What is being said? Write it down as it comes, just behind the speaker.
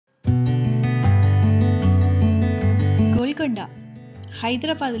గోల్కొండ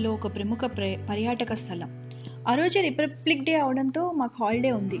హైదరాబాద్లో ఒక ప్రముఖ పర్యాటక స్థలం. ఆ రోజు రిపబ్లిక్ డే అవడంతో మాకు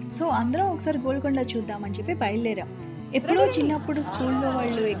హాలిడే ఉంది. సో అందరం ఒకసారి గోల్కొండ చూద్దామని చెప్పి బయలుదేరాం. ఎప్పుడో చిన్నప్పుడు స్కూల్లో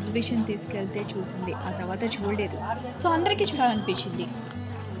వాళ్ళు ఎగ్జిబిషన్ తీసుకెళ్తే చూసింది, ఆ తర్వాత చూడలేదు. సో అందరికీ చూడాలనిపించింది.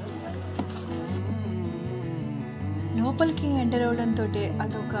 లోపలికి ఎంటర్ అవడంతో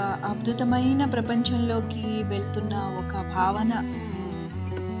అదొక అద్భుతమైన ప్రపంచంలోకి వెళ్తున్న ఒక భావన.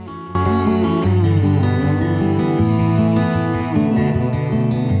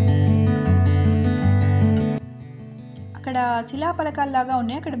 అక్కడ శిలాఫలకాల్లాగా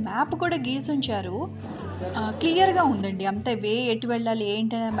ఉన్నాయి. అక్కడ మ్యాప్ కూడా గీసుంచారు. క్లియర్గా ఉందండి. అంతే వే ఎటు వెళ్ళాలి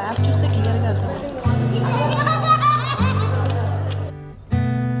ఏంటనే మ్యాప్ చూస్తే క్లియర్గా అర్థమవుతుంది.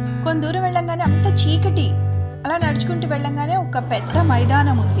 కొంత దూరం వెళ్ళంగానే అంత చీకటి. అలా నడుచుకుంటూ వెళ్ళంగానే ఒక పెద్ద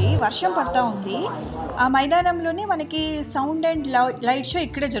మైదానం ఉంది. వర్షం పడతా ఉంది. ఆ మైదానంలోనే మనకి సౌండ్ అండ్ లైట్ షో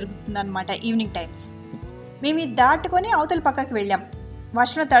ఇక్కడే జరుగుతుంది అనమాట, ఈవినింగ్ టైమ్స్. మేము ఇది దాటుకొని అవతల పక్కకి వెళ్ళాం.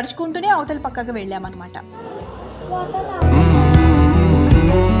 వర్షంలో తడుచుకుంటూనే అవతల పక్కకి వెళ్ళామన్నమాట.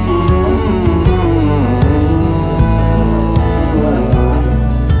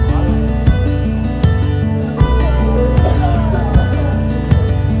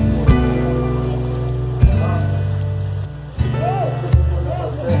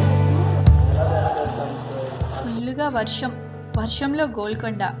 ఫుల్గా వర్షంలో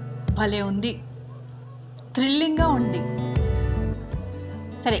గోల్కొండ భలే ఉంది, థ్రిల్లింగ్గా ఉంది.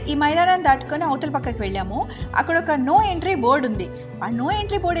 సరే, ఈ మైదానాన్ని దాటుకొని అవతల పక్కకి వెళ్ళాము. అక్కడ ఒక నో ఎంట్రీ బోర్డు ఉంది. ఆ నో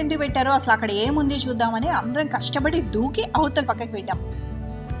ఎంట్రీ బోర్డు ఎందుకు పెట్టారో, అసలు అక్కడ ఏముంది చూద్దామని అందరం కష్టపడి దూకి అవతల పక్కకి వెళ్ళాం.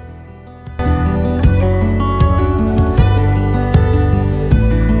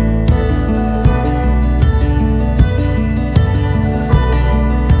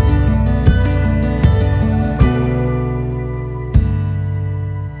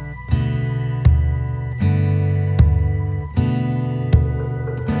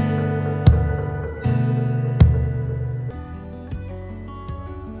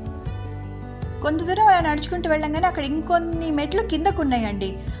 కొంత దూరం అలా నడుచుకుంటూ వెళ్ళంగానే అక్కడ ఇంకొన్ని మెట్లు కిందకు ఉన్నాయండి.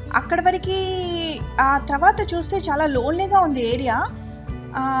 అక్కడ వరకు ఆ తర్వాత చూస్తే చాలా లోన్లీగా ఉంది ఏరియా.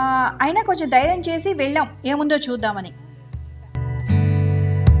 అయినా కొంచెం ధైర్యం చేసి వెళ్ళాం, ఏముందో చూద్దామని.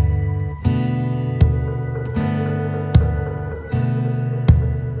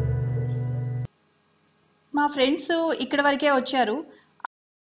 మా ఫ్రెండ్స్ ఇక్కడ వరకే వచ్చారు.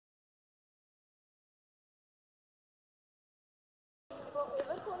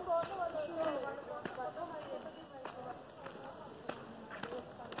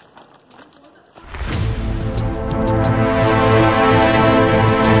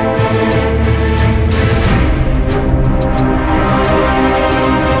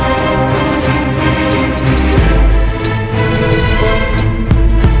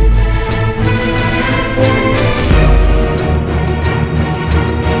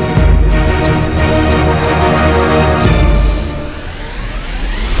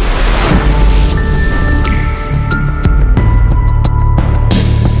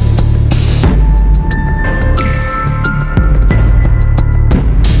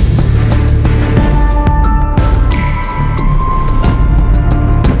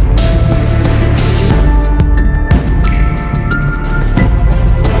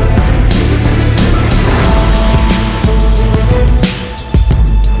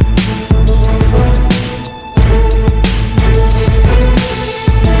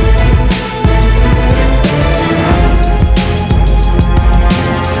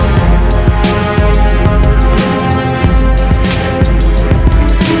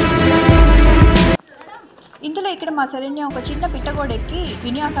 ఇక్కడ మా శరణ్య ఒక చిన్న పిట్టగోడ ఎక్కి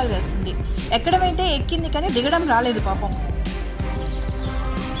విన్యాసాలు వేస్తుంది. ఎక్కడమైతే ఎక్కింది కానీ దిగడం రాలేదు పాపం.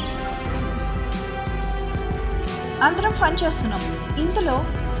 అందరం ఫన్ చేస్తున్నాం. ఇంతలో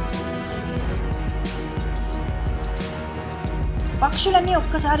పక్షులన్నీ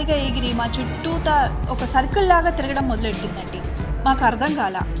ఒక్కసారిగా ఎగిరి మా చుట్టూతా ఒక సర్కిల్ లాగా తిరగడం మొదలెట్టిందండి. మాకు అర్థం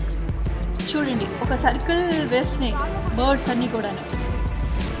కాల. చూడండి, ఒక సర్కిల్ వేస్తున్నాయి బర్డ్స్ అన్నీ కూడా.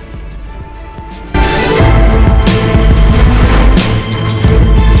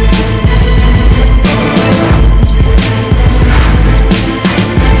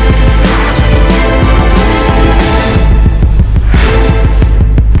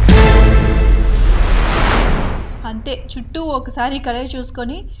 అంతే, చుట్టూ ఒకసారి కలయి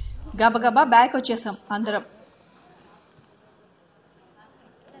చూసుకొని గబగబా బ్యాక్ వచ్చేసాం అందరం.